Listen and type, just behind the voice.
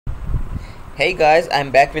Hey guys,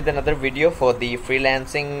 I'm back with another video for the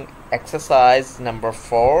freelancing exercise number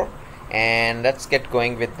 4, and let's get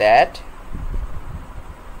going with that.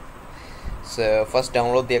 So first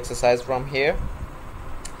download the exercise from here,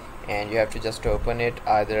 and you have to just open it,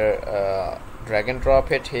 either drag and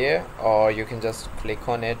drop it here, or you can just click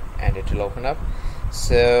on it and it will open up.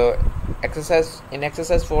 So exercise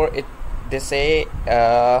 4, they say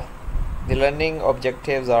the learning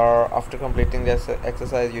objectives are: after completing this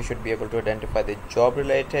exercise, you should be able to identify the job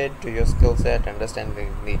related to your skill set,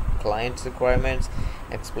 understanding the client's requirements,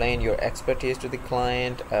 explain your expertise to the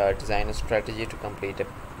client, design a strategy to complete a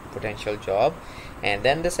potential job. And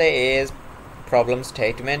then they say is problem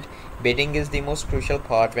statement. Bidding is the most crucial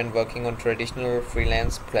part when working on traditional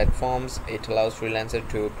freelance platforms. It allows freelancers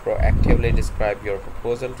to proactively describe your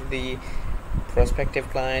proposal to the prospective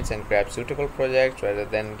clients and grab suitable projects rather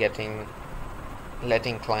than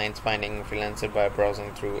letting clients finding freelancer by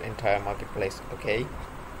browsing through entire marketplace. Okay,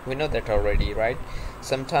 we know that already, right?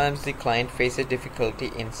 Sometimes the client faces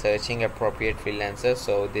difficulty in searching appropriate freelancers,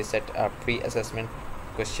 so they set a pre-assessment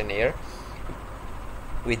questionnaire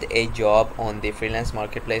with a job on the freelance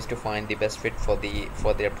marketplace to find the best fit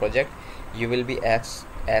for their project. You will be asked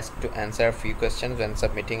to answer a few questions when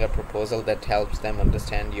submitting a proposal that helps them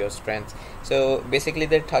understand your strengths. So basically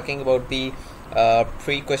they're talking about the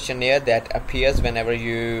pre-questionnaire that appears whenever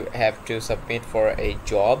you have to submit for a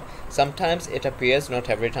job. Sometimes it appears, not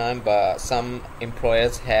every time, but some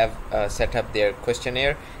employers have set up their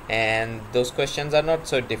questionnaire, and those questions are not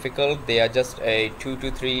so difficult. They are just a 2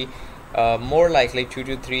 to 3 more likely 2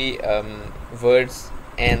 to 3 words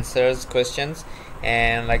answers questions,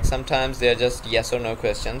 and like sometimes they are just yes or no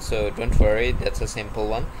questions, so don't worry, that's a simple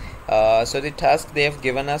one. So the task they have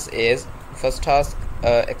given us is, first task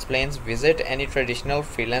explains: visit any traditional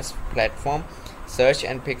freelance platform, search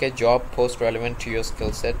and pick a job post relevant to your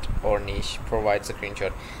skill set or niche, provides a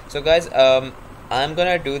screenshot. So guys, I'm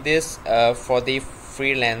gonna do this for the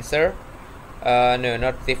freelancer, no,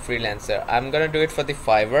 not the freelancer, I'm gonna do it for the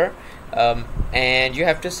Fiverr. And you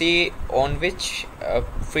have to see on which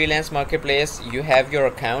freelance marketplace you have your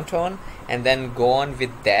account on, and then go on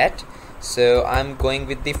with that. So I'm going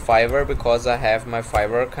with the Fiverr because I have my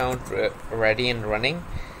Fiverr account ready and running.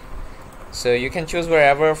 So you can choose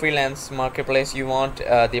wherever freelance marketplace you want.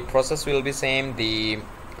 The process will be same. The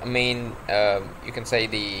main you can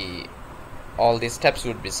say all the steps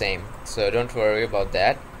would be same, so don't worry about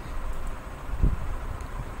that.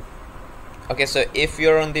 Okay, so if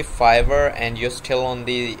you're on the Fiverr and you're still on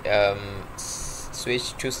the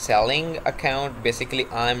switch to selling account, basically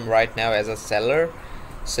I'm right now as a seller,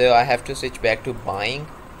 so I have to switch back to buying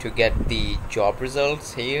to get the job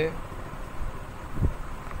results here.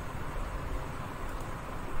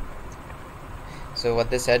 So what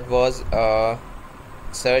they said was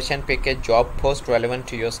search and pick a job post relevant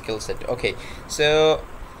to your skill set. Okay, so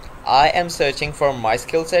I am searching for my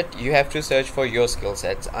skill set. You have to search for your skill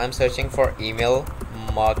sets. I'm searching for email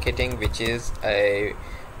marketing, which is a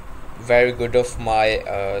very good of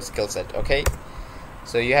my skill set. Okay,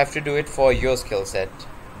 so you have to do it for your skill set,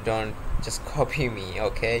 don't just copy me.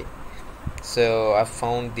 Okay, so I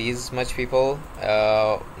found these much people.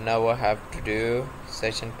 Now I have to do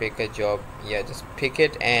search and pick a job. Yeah, just pick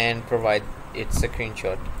it and provide its a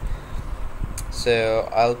screenshot. So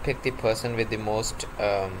I'll pick the person with the most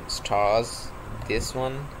stars, this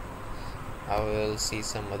one. I will see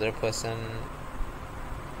some other person,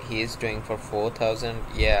 he is doing for 4,000.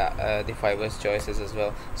 Yeah, the Fiverr's choices as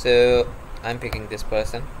well, so I'm picking this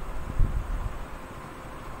person.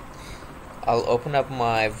 I'll open up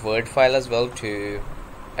my Word file as well to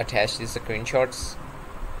attach these screenshots.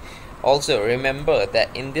 Also remember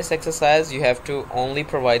that in this exercise you have to only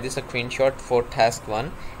provide this a screenshot for task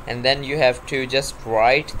 1, and then you have to just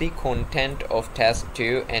write the content of task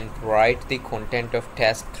 2 and write the content of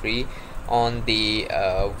task 3 on the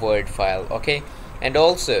Word file. Okay, and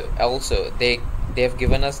also they have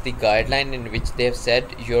given us the guideline in which they have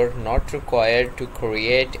said you're not required to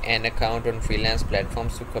create an account on freelance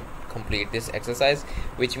platforms to complete this exercise,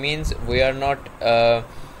 which means we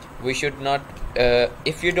should not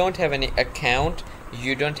if you don't have any account,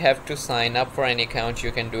 you don't have to sign up for any account,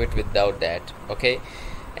 you can do it without that. Okay,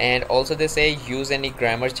 and also they say use any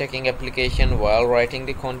grammar checking application while writing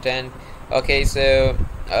the content. Okay, so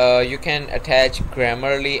you can attach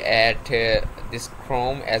Grammarly at this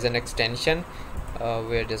Chrome as an extension.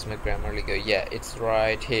 Where does my Grammarly go? Yeah, it's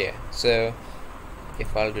right here. So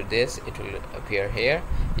if I'll do this, it will appear here.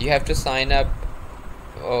 You have to sign up.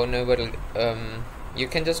 Oh no, but you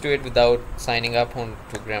can just do it without signing up on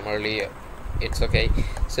to Grammarly. It's okay.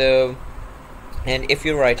 So And if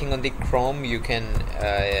you're writing on the Chrome, you can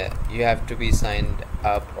you have to be signed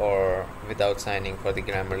up or without signing for the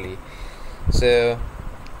Grammarly. So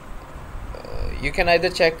you can either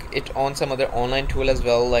check it on some other online tool as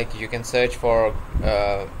well, like you can search for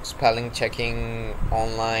spelling checking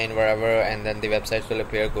online wherever, and then the websites will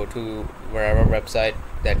appear. Go to wherever website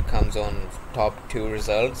that comes on top 2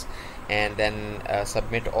 results, and then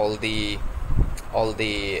submit all the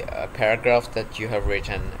paragraphs that you have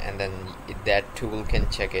written, and then that tool can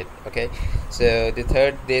check it. Okay, so the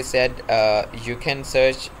third, they said you can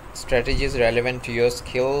search strategies relevant to your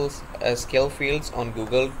skill fields on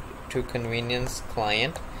Google to convenience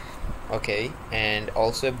client. Okay, and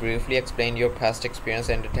also briefly explain your past experience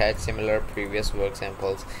and attach similar previous work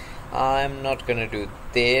samples. I'm not gonna do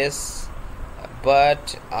this,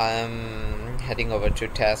 but I'm heading over to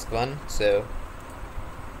task 1. So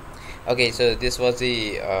okay, so this was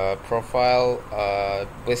the profile,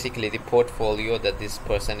 basically the portfolio that this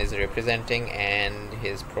person is representing, and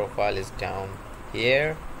his profile is down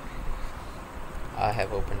here. I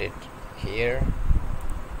have opened it here.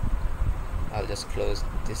 I'll just close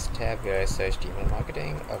this tab where I searched email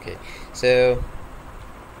marketing. Okay, so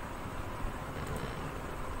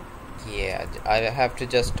yeah, I have to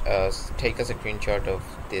just take a screenshot of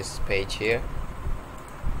this page here.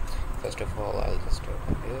 First of all, I'll just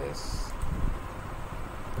open this,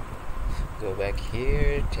 go back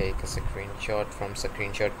here, take a screenshot from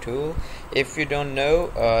screenshot tool. If you don't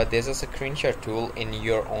know, there's a screenshot tool in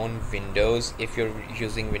your own Windows if you're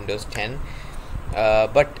using Windows 10.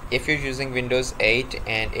 But if you're using Windows 8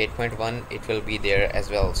 and 8.1, it will be there as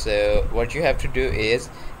well. So what you have to do is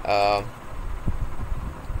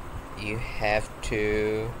you have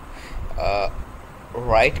to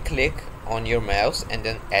right click on your mouse and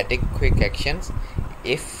then edit quick actions.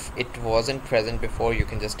 If it wasn't present before, you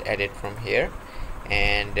can just edit from here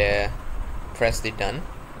and press the done,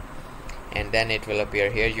 and then it will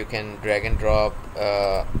appear here. You can drag and drop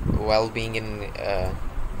while being in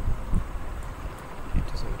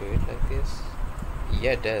do it like this.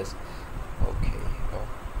 Yeah, it does. Okay. Oh,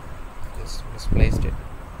 just misplaced it.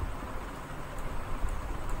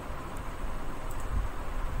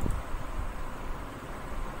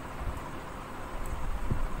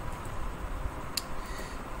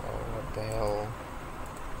 Oh, what the hell?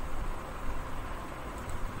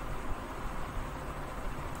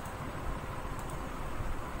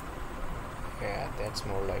 Yeah, that's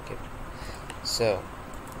more like it. So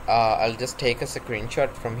I'll just take a screenshot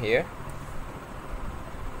from here.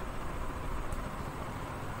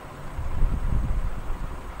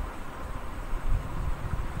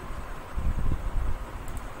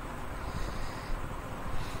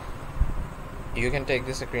 You can take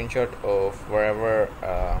this screenshot of wherever,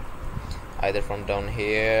 either from down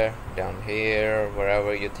here,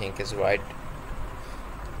 wherever you think is right.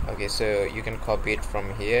 Okay, so you can copy it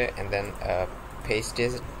from here and then paste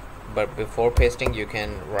it. But before pasting, you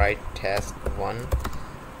can write task 1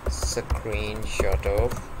 screenshot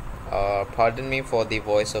of pardon me for the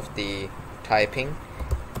voice of the typing,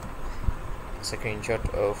 screenshot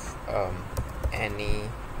of any,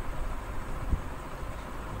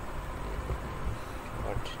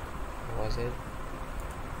 what was it,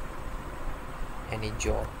 any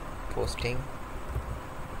job posting,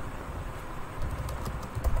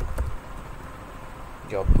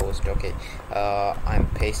 job post. Okay, I'm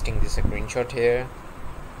pasting this screenshot here.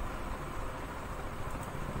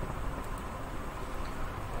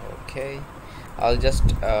 Okay, I'll just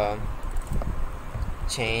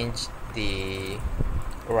change the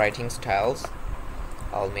writing styles.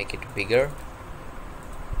 I'll make it bigger.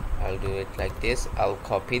 I'll do it like this. I'll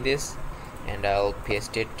copy this and I'll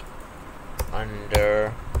paste it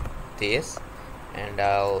under this, and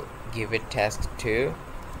I'll give it task 2.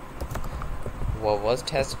 What was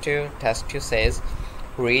task 2? Task 2 says,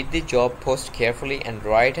 read the job post carefully and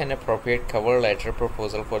write an appropriate cover letter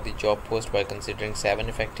proposal for the job post by considering 7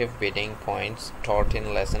 effective bidding points taught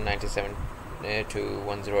in lesson 97 to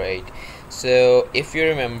 108. So if you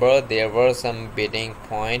remember, there were some bidding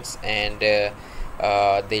points, and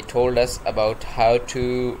they told us about how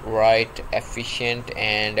to write efficient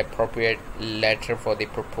and appropriate letter for the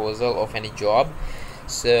proposal of any job.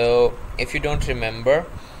 So if you don't remember,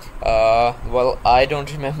 well, I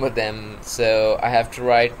don't remember them, so I have to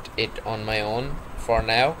write it on my own for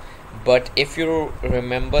now. But if you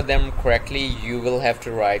remember them correctly, you will have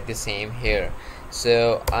to write the same here.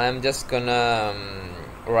 So I'm just gonna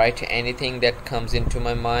write anything that comes into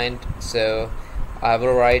my mind. So I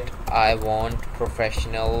will write, I want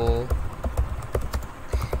professional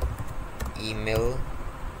email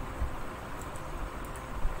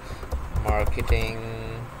marketing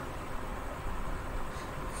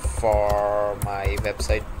for my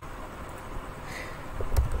website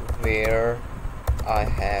where I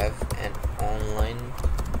have an online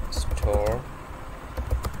store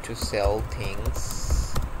to sell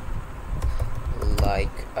things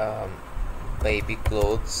like baby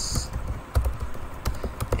clothes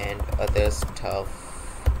and other stuff.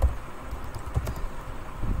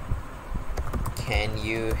 Can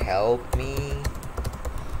you help me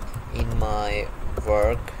in my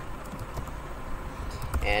work,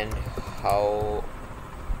 and how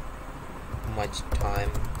much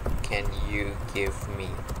time can you give me?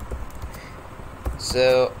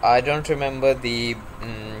 So I don't remember the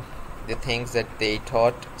things that they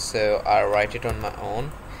taught, so I write it on my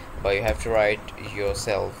own, but you have to write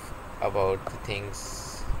yourself about the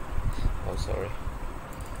things. Oh, sorry,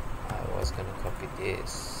 I was gonna copy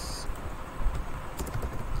this,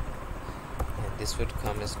 and this would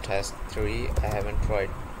come as task 3. I haven't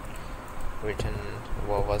written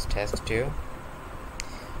what was task 2.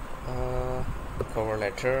 Cover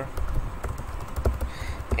letter.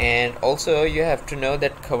 And also you have to know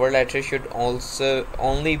that cover letter should also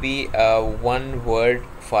only be a one word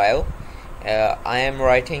file. I am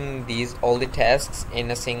writing all the tasks in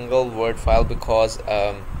a single word file because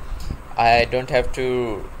I don't have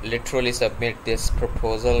to literally submit this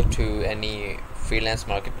proposal to any freelance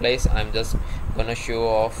marketplace. I'm just gonna show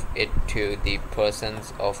off it to the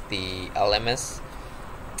persons of the LMS,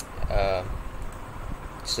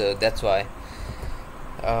 so that's why.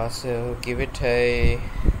 So give it a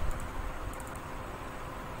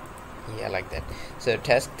like that. So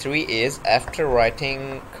task 3 is, after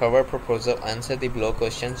writing cover proposal, answer the below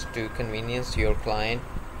questions to convenience your client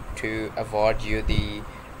to award you the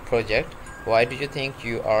project. Why do you think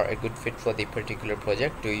you are a good fit for the particular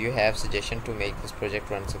project? Do you have suggestion to make this project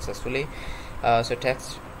run successfully? So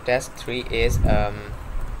task 3 is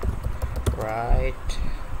write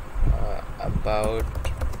about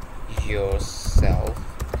yourself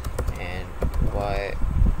and why.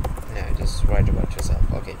 No, just write about yourself.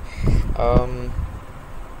 Okay.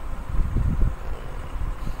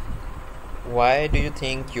 Why do you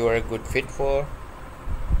think you are a good fit for?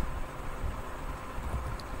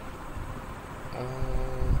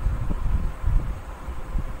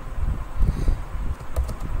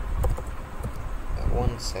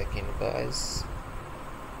 One second, guys.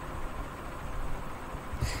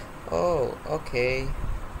 Oh, okay.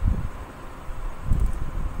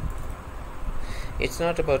 It's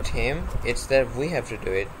not about him, it's that we have to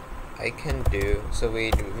do it. I can do, so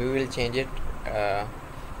we will change it.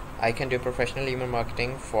 I can do professional email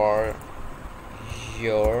marketing for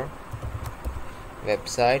your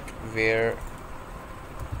website where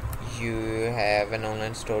you have an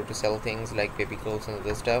online store to sell things like baby clothes and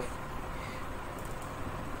other stuff.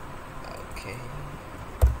 Okay.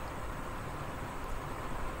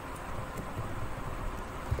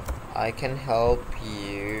 I can help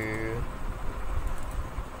you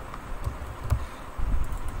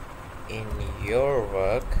in your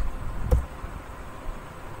work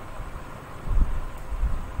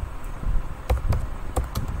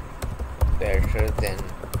better than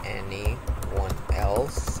anyone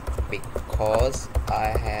else because I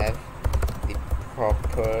have the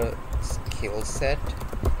proper skill set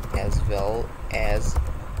as well as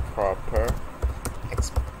proper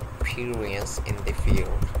experience in the field.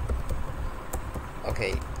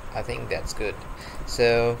 Okay, I think that's good.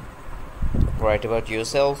 So write about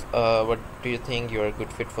yourself. What do you think you're a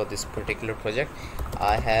good fit for this particular project?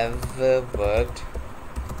 I have worked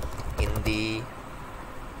in the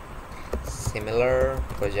similar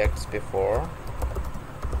projects before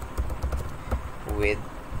with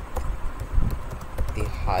the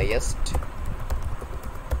highest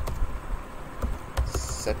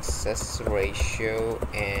success ratio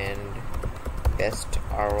and best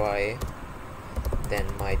ROI than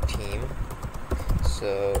my team,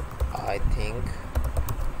 so I think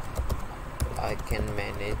I can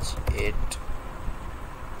manage it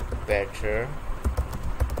better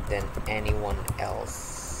than anyone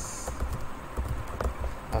else.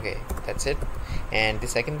 Okay, that's it. And the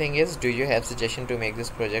second thing is, do you have suggestion to make this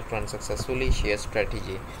project run successfully? Share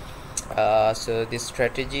strategy. So this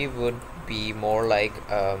strategy would be more like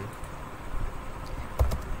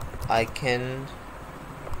I can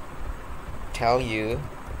tell you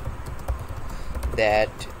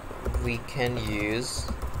that we can use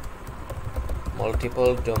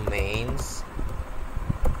multiple domains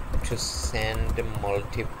to send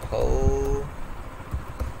multiple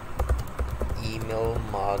email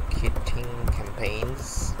marketing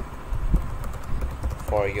campaigns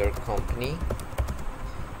for your company,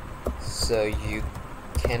 so you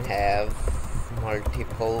can have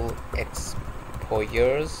multiple exposure for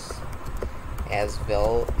yours, as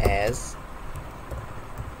well as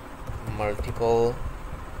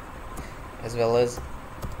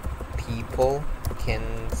people can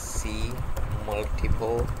see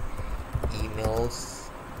multiple emails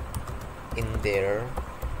in their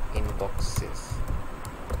inboxes,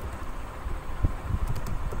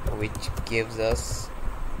 which gives us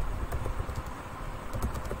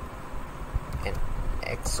an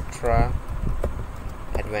extra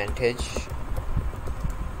advantage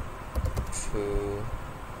to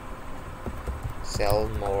sell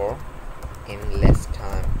more in less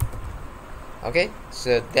time. Okay,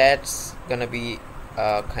 so that's gonna be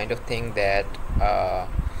a kind of thing that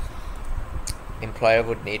employer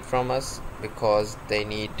would need from us, because they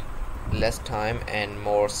need less time and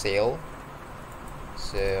more sale,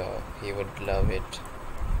 so he would love it.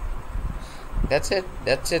 That's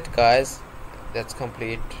it guys, that's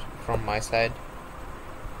complete from my side.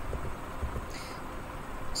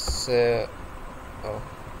 So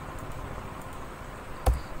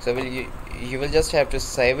so you will just have to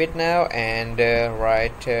save it now and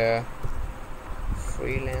write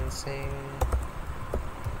freelancing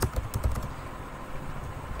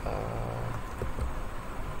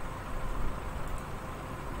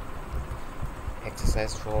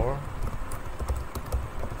exercise 4.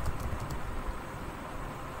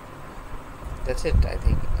 That's it, I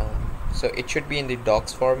think. So it should be in the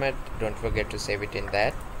docs format, don't forget to save it in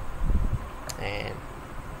that, and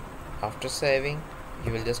after saving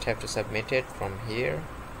you will just have to submit it from here.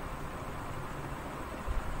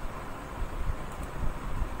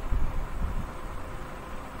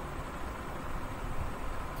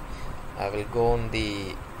 I will go on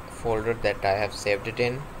the folder that I have saved it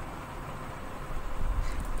in.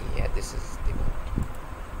 Yeah, this is the one.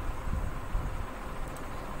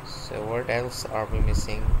 So what else are we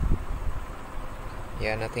missing?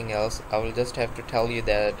 Yeah, nothing else. I will just have to tell you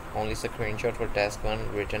that only screenshot for task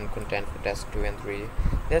 1, written content for task 2 and 3.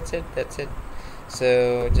 That's it.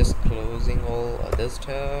 So just closing all other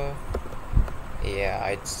stuff. Yeah,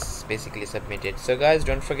 it's basically submitted. So guys,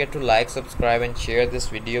 don't forget to like, subscribe and share this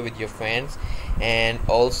video with your friends, and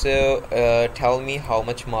also tell me how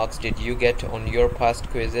much marks did you get on your past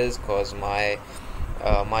quizzes, cause my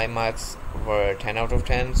marks were 10 out of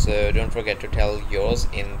 10. So don't forget to tell yours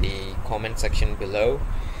in the comment section below.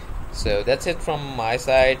 So that's it from my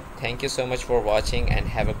side. Thank you so much for watching and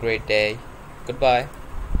have a great day. Goodbye.